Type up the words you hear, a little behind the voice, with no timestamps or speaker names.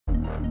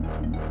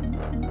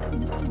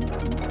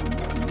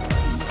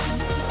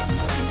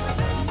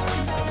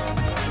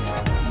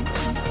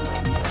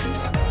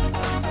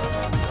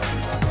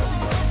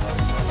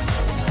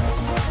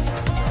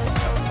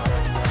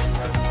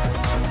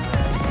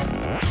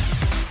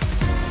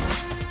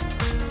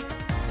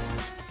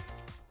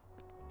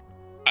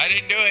I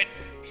didn't do it.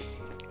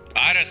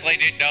 I honestly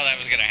didn't know that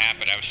was gonna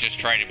happen. I was just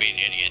trying to be an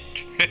idiot.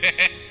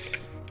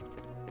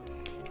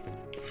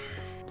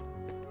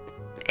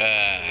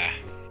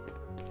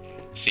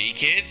 See,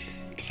 kids?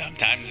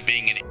 Sometimes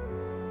being an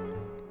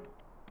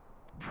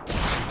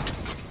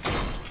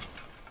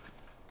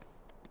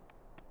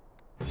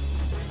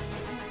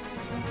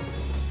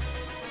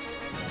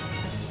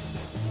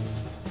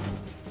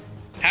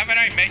Haven't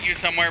I met you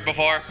somewhere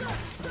before?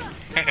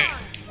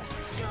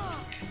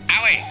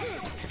 Owie!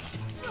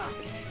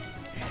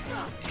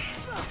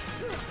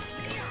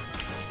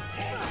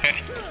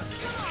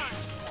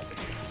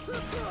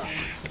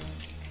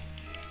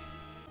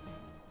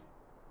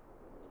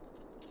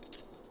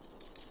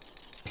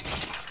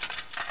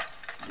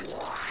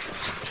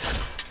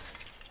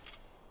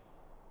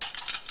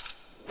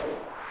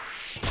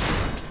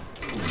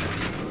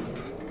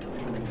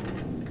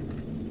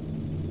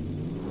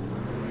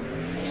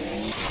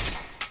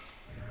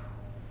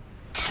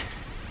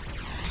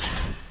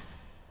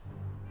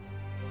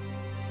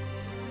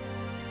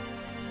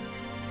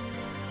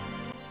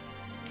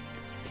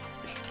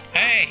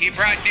 Hey, he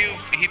brought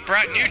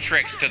new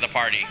tricks to the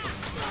party.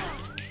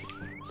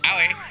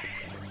 Owie.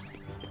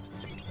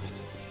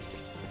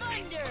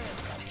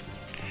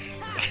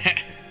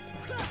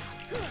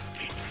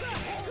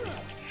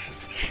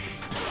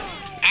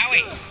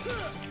 Owie.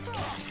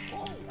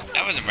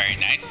 That wasn't very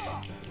nice.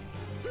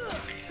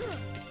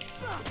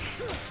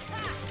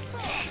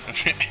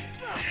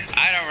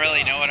 I don't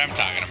really know what I'm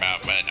talking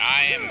about, but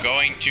I am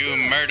going to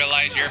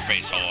myrtleize your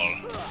face hole.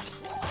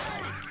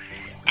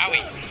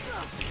 Owie.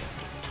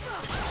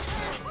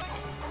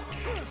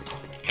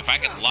 If I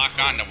could lock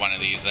onto one of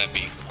these, that'd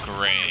be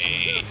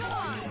great.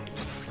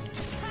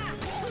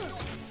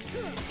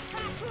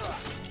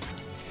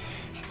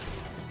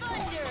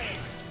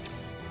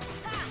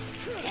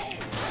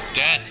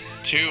 Death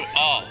to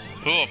all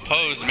who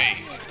oppose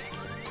me.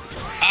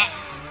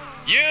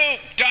 You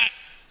done.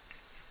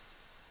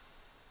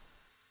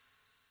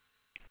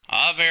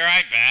 I'll be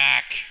right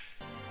back.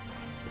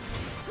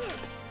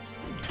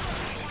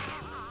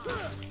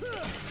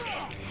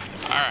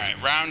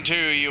 Alright, round two,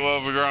 you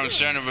overgrown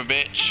son of a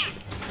bitch.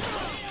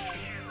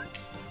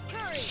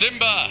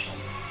 Simba!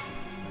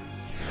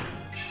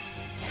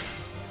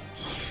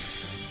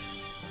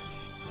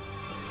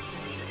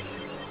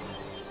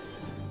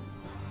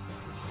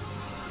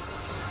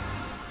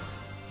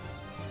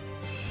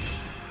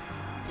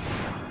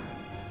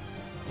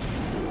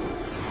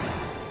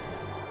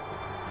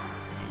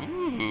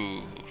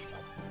 Ooh.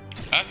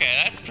 Okay,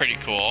 that's pretty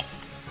cool.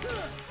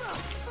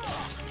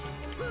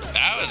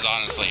 That was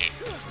honestly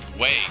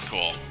way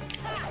cool.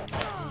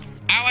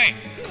 Owie!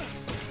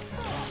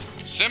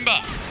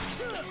 Simba!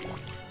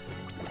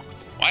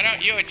 Why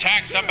don't you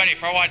attack somebody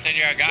for once in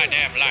your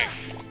goddamn life?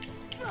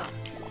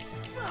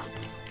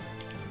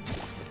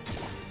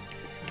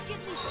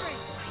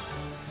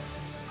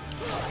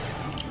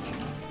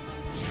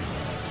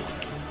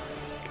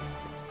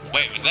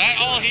 Wait, was that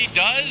all he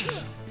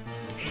does?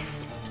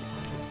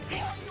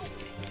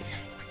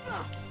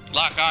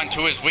 Lock on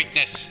to his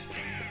weakness.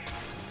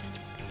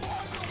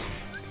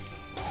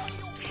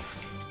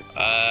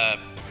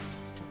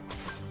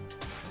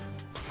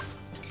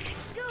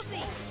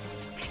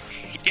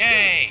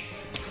 Yay!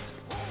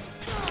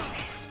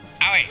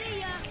 Owie!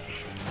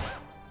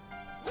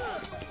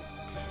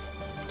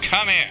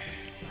 Come here!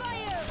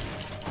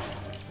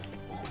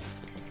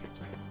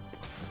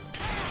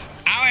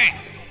 Owie!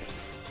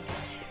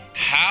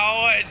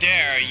 How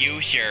dare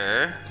you,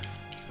 sir?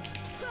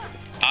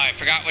 Oh, I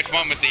forgot which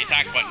one was the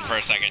attack button for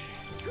a second.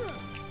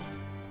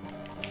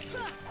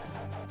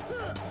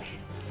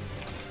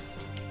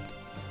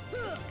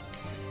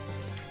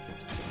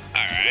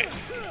 Alright.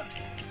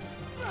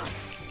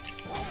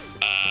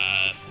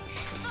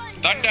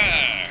 Thunder!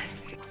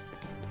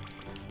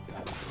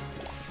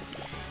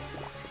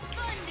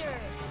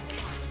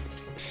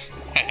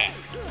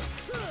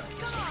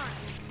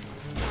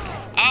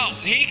 Oh,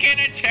 he can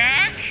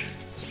attack?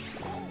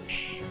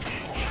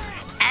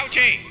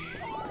 Ouchie!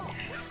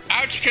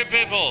 Ouch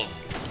kabibble!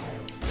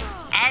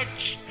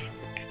 Ouch!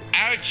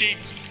 Ouchie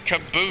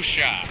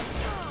kaboosha!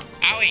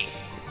 Owie!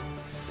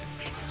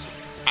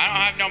 I don't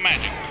have no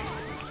magic.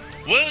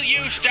 Will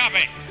you stop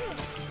it?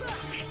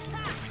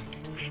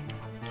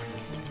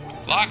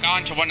 Lock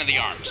onto one of the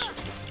arms.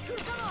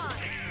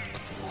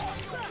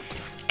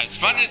 As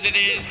fun as it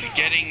is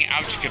getting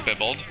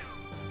ouch-kabibbled,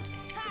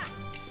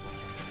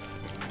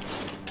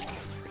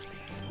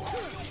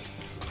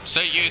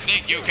 so you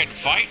think you can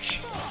fight?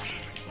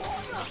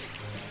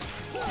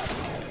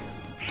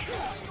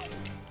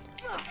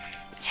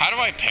 How do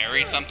I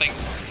parry something?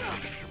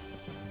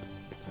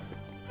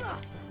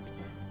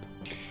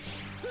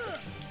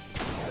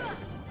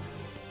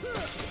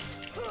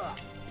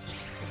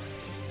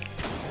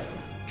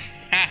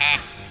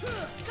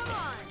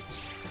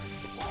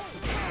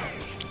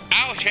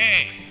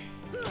 Ouchie!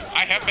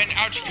 I have been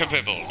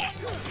ouch-kabibbled.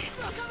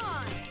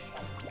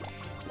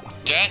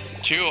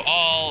 Death to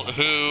all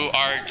who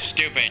are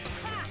stupid.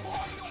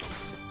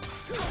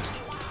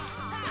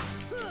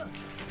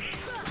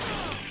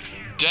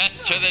 Death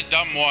to the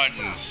dumb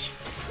ones.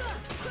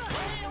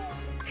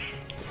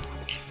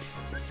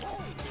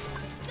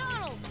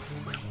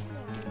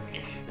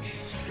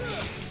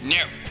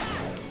 No.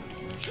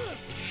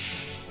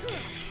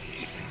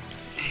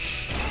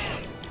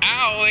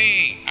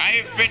 Owie!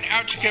 I've been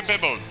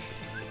ouch-kabibbled.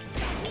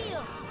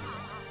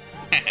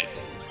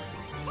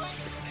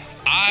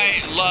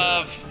 I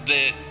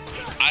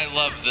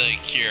love the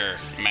cure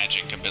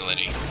magic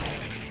ability.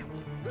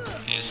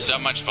 It's so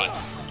much fun.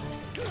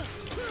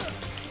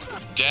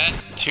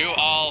 Death to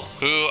all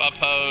who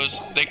oppose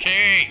the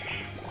king.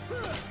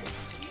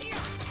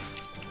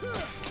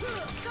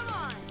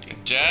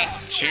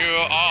 Death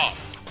to all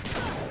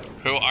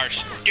who are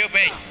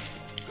stupid.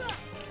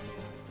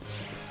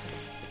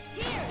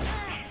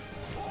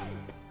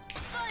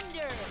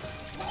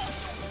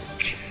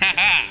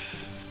 Haha!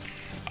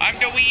 I'm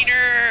the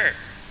wiener!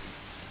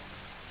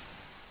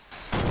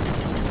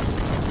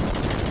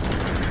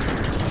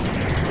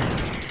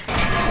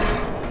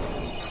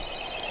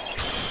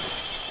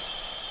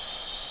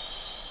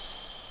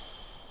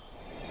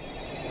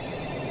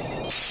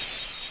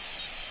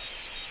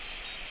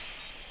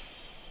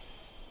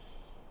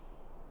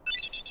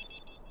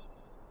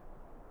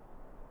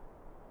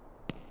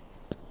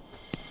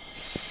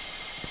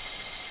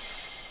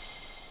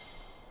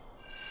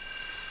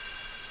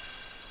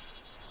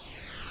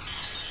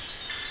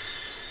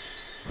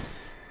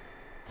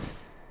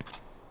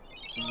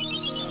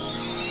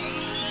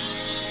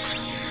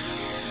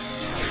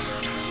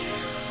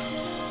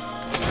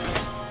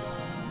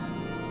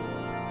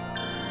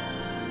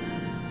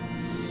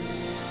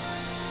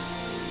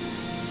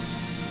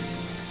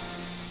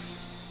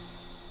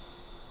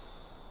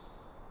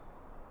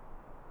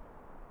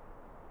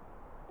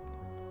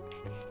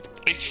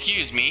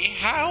 Excuse me,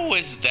 how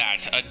was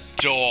that a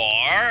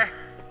door?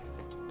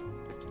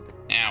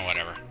 Yeah,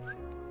 whatever.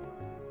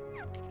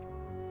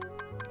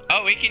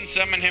 Oh, we can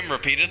summon him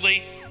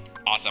repeatedly?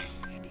 Awesome.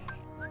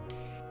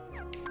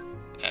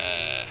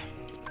 Yeah,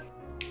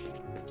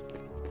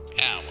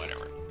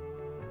 whatever.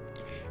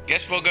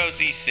 Guess we'll go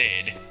see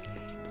Sid.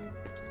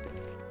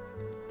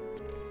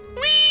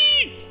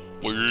 Whee!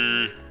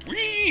 Whee!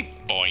 Whee!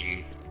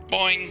 Boing!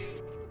 Boing!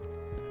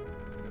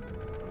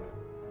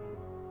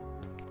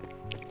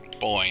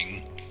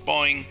 Boing,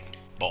 boing,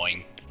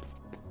 boing,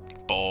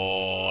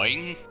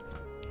 boing.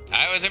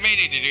 I wasn't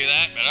meaning to do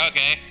that, but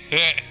okay.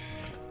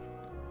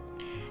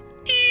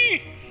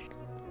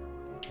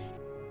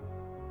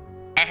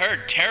 I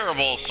heard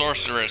terrible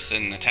sorceress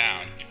in the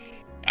town.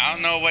 I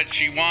don't know what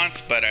she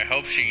wants, but I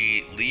hope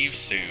she leaves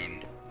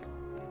soon.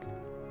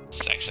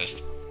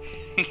 Sexist.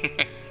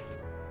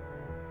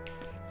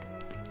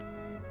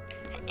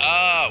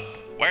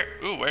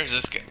 Where's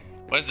this guy?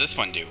 What does this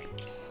one do?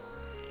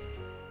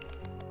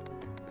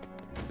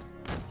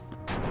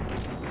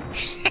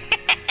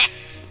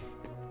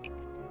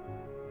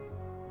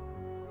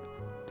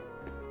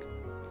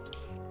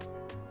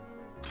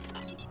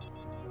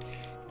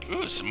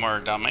 Ooh, some more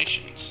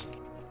Dalmatians.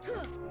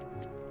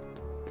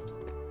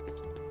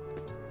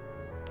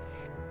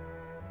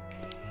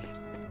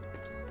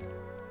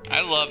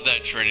 I love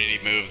that Trinity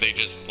move. They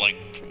just, like,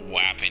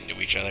 whap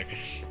into each other.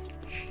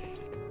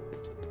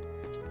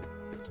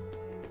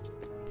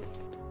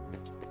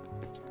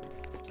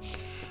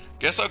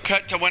 Guess I'll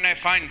cut to when I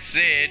find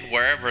Sid,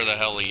 wherever the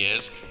hell he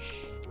is.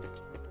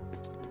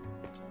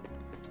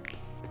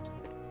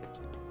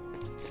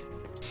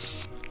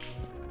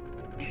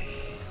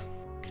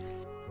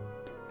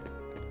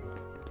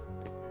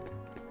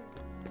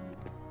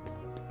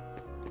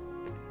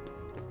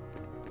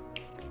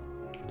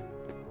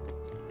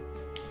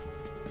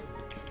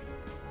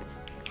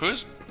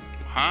 Who's...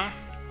 Huh?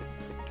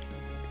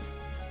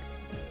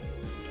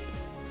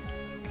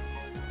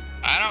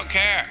 I don't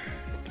care.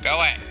 Go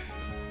away.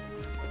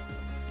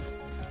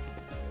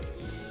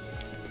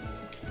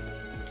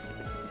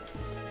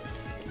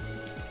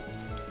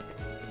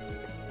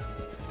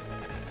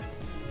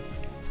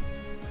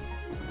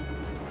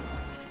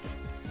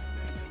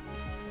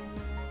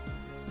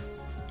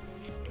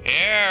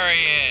 Here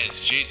he is.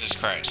 Jesus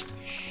Christ.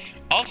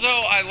 Also,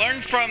 I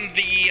learned from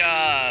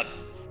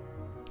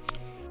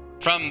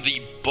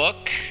the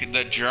book,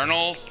 the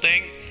journal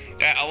thing,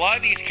 that a lot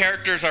of these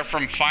characters are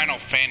from Final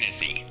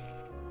Fantasy.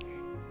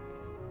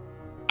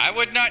 I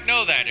would not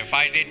know that if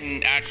I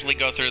didn't actually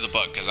go through the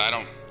book, because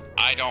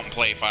I don't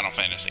play Final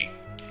Fantasy.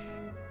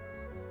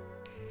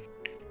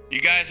 You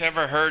guys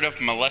ever heard of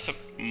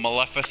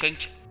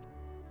Maleficent?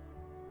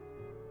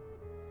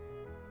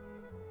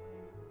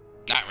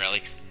 Not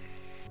really.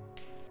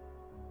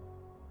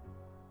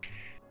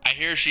 I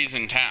hear she's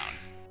in town.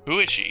 Who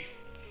is she?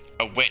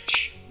 A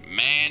witch.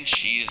 Man,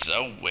 she's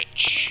a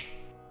witch.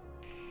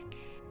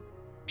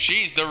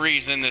 She's the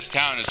reason this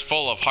town is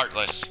full of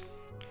heartless.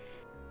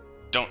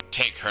 Don't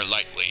take her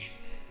lightly.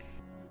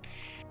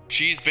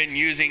 She's been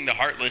using the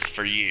Heartless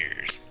for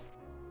years.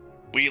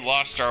 We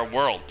lost our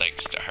world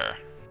thanks to her.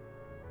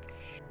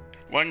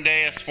 One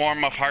day a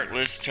swarm of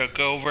Heartless took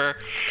over.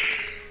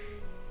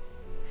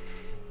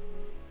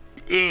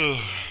 Ugh.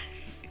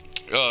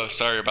 Oh,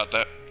 sorry about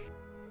that.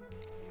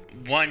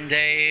 One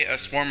day a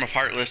swarm of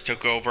Heartless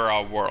took over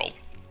our world.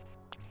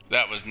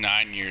 That was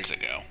 9 years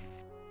ago.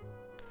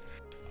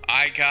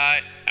 I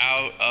got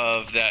out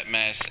of that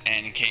mess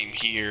and came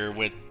here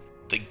with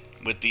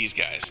these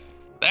guys.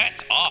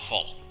 That's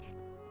awful.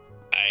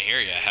 I hear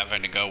you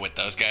having to go with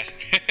those guys.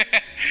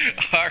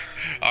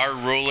 Our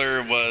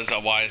ruler was a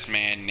wise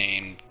man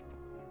named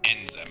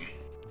Enzim.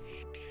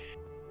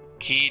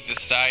 He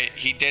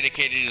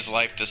dedicated his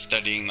life to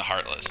studying the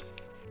Heartless.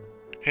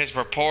 His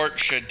report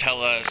should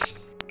tell us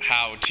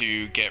how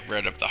to get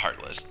rid of the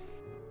Heartless.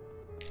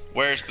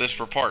 Where's this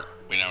report?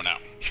 We don't know.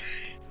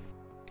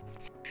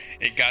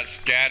 It got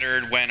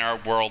scattered when our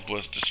world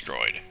was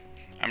destroyed.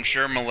 I'm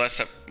sure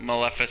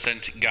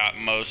Maleficent got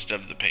most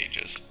of the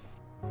pages.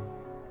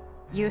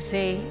 You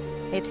see,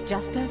 it's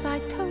just as I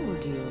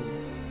told you.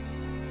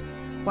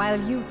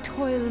 While you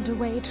toiled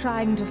away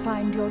trying to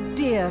find your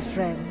dear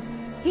friend,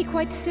 he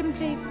quite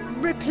simply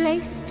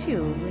replaced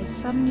you with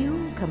some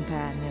new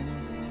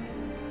companions.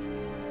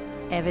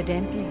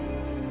 Evidently,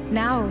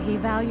 now he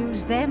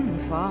values them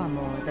far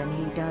more than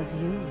he does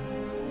you.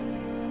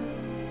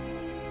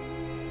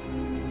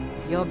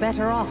 You're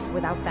better off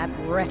without that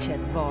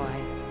wretched boy.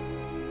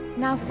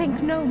 Now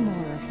think no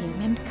more of him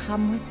and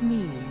come with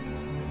me.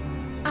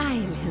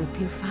 I'll help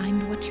you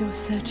find what you're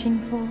searching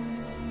for.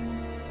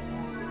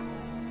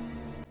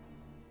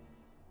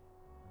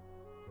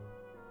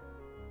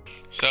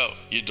 So,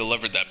 you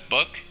delivered that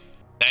book?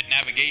 That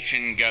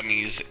navigation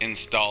gummy's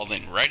installed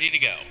and ready to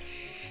go.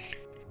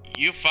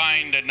 You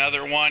find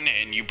another one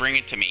and you bring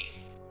it to me.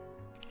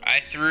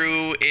 I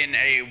threw in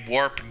a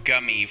warp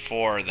gummy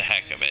for the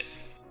heck of it.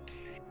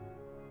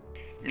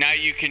 Now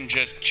you can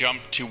just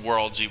jump to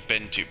worlds you've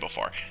been to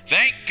before.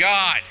 Thank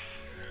God!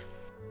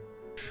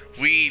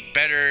 We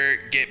better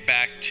get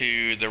back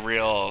to the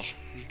real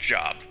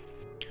job.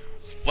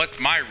 What's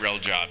my real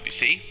job, you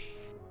see?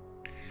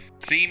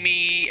 See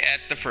me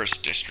at the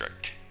first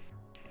district.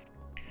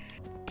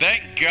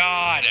 Thank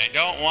God, I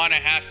don't want to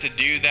have to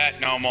do that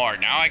no more.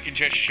 Now I can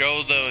just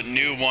show the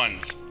new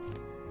ones.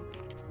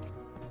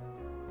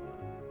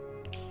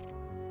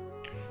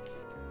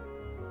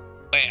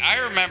 Wait, I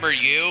remember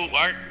you.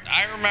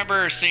 I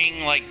remember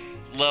seeing like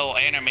little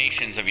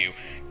animations of you.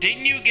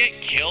 Didn't you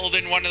get killed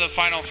in one of the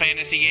Final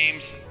Fantasy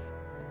games?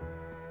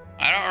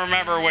 I don't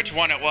remember which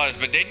one it was,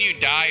 but didn't you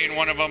die in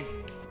one of them?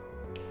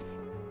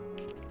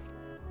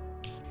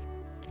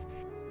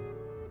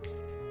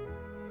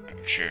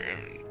 Sure.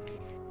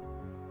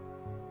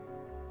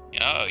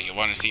 Oh, you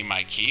want to see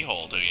my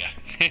keyhole, do you?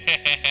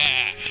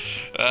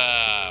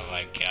 Oh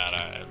my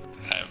God,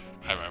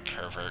 I'm a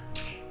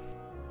pervert.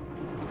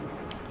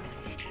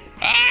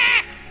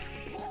 Ah!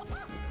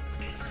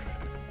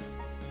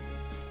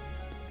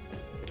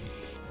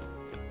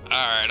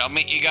 Alright, I'll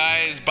meet you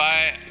guys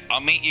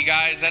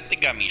at the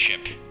gummy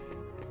ship.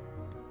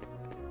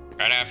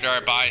 Right after I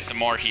buy some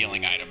more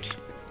healing items.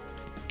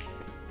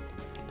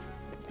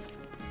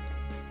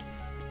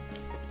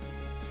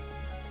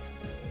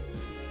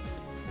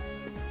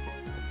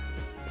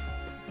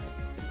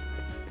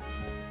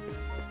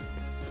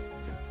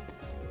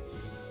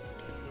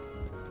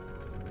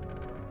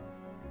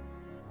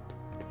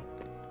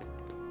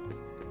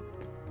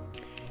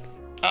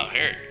 Oh,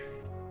 here.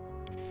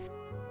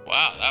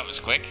 Wow, that was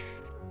quick.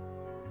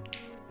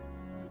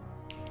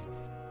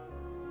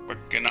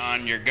 Working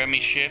on your gummy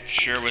ship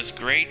sure was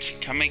great.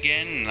 Come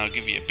again and I'll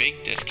give you a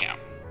big discount.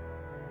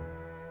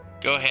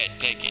 Go ahead,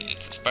 take it.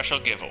 It's a special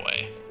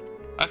giveaway.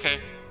 Okay.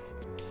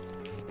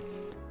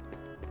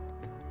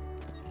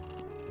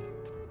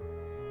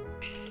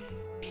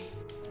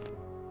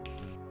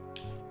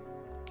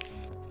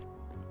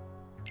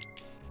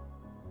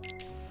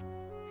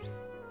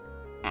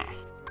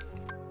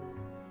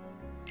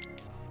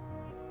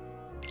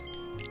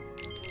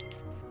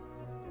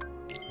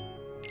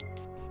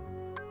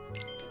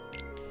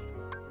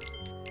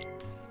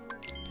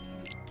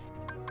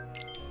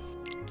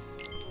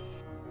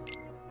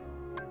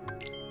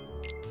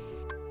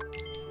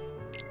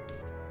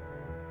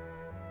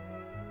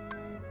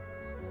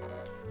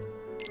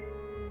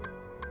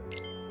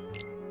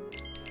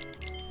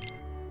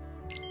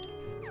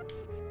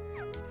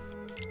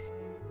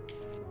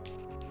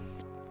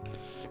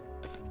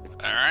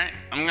 Alright,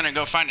 I'm gonna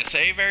go find a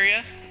save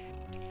area.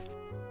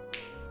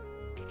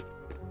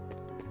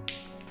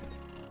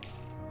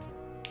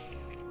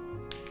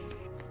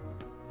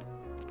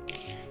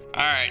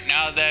 Alright,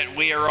 now that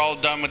we are all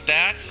done with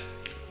that,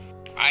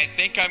 I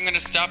think I'm gonna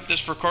stop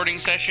this recording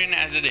session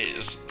as it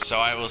is. So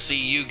I will see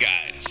you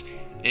guys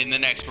in the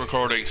next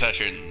recording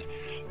session.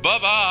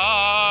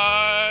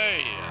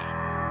 Bye-bye!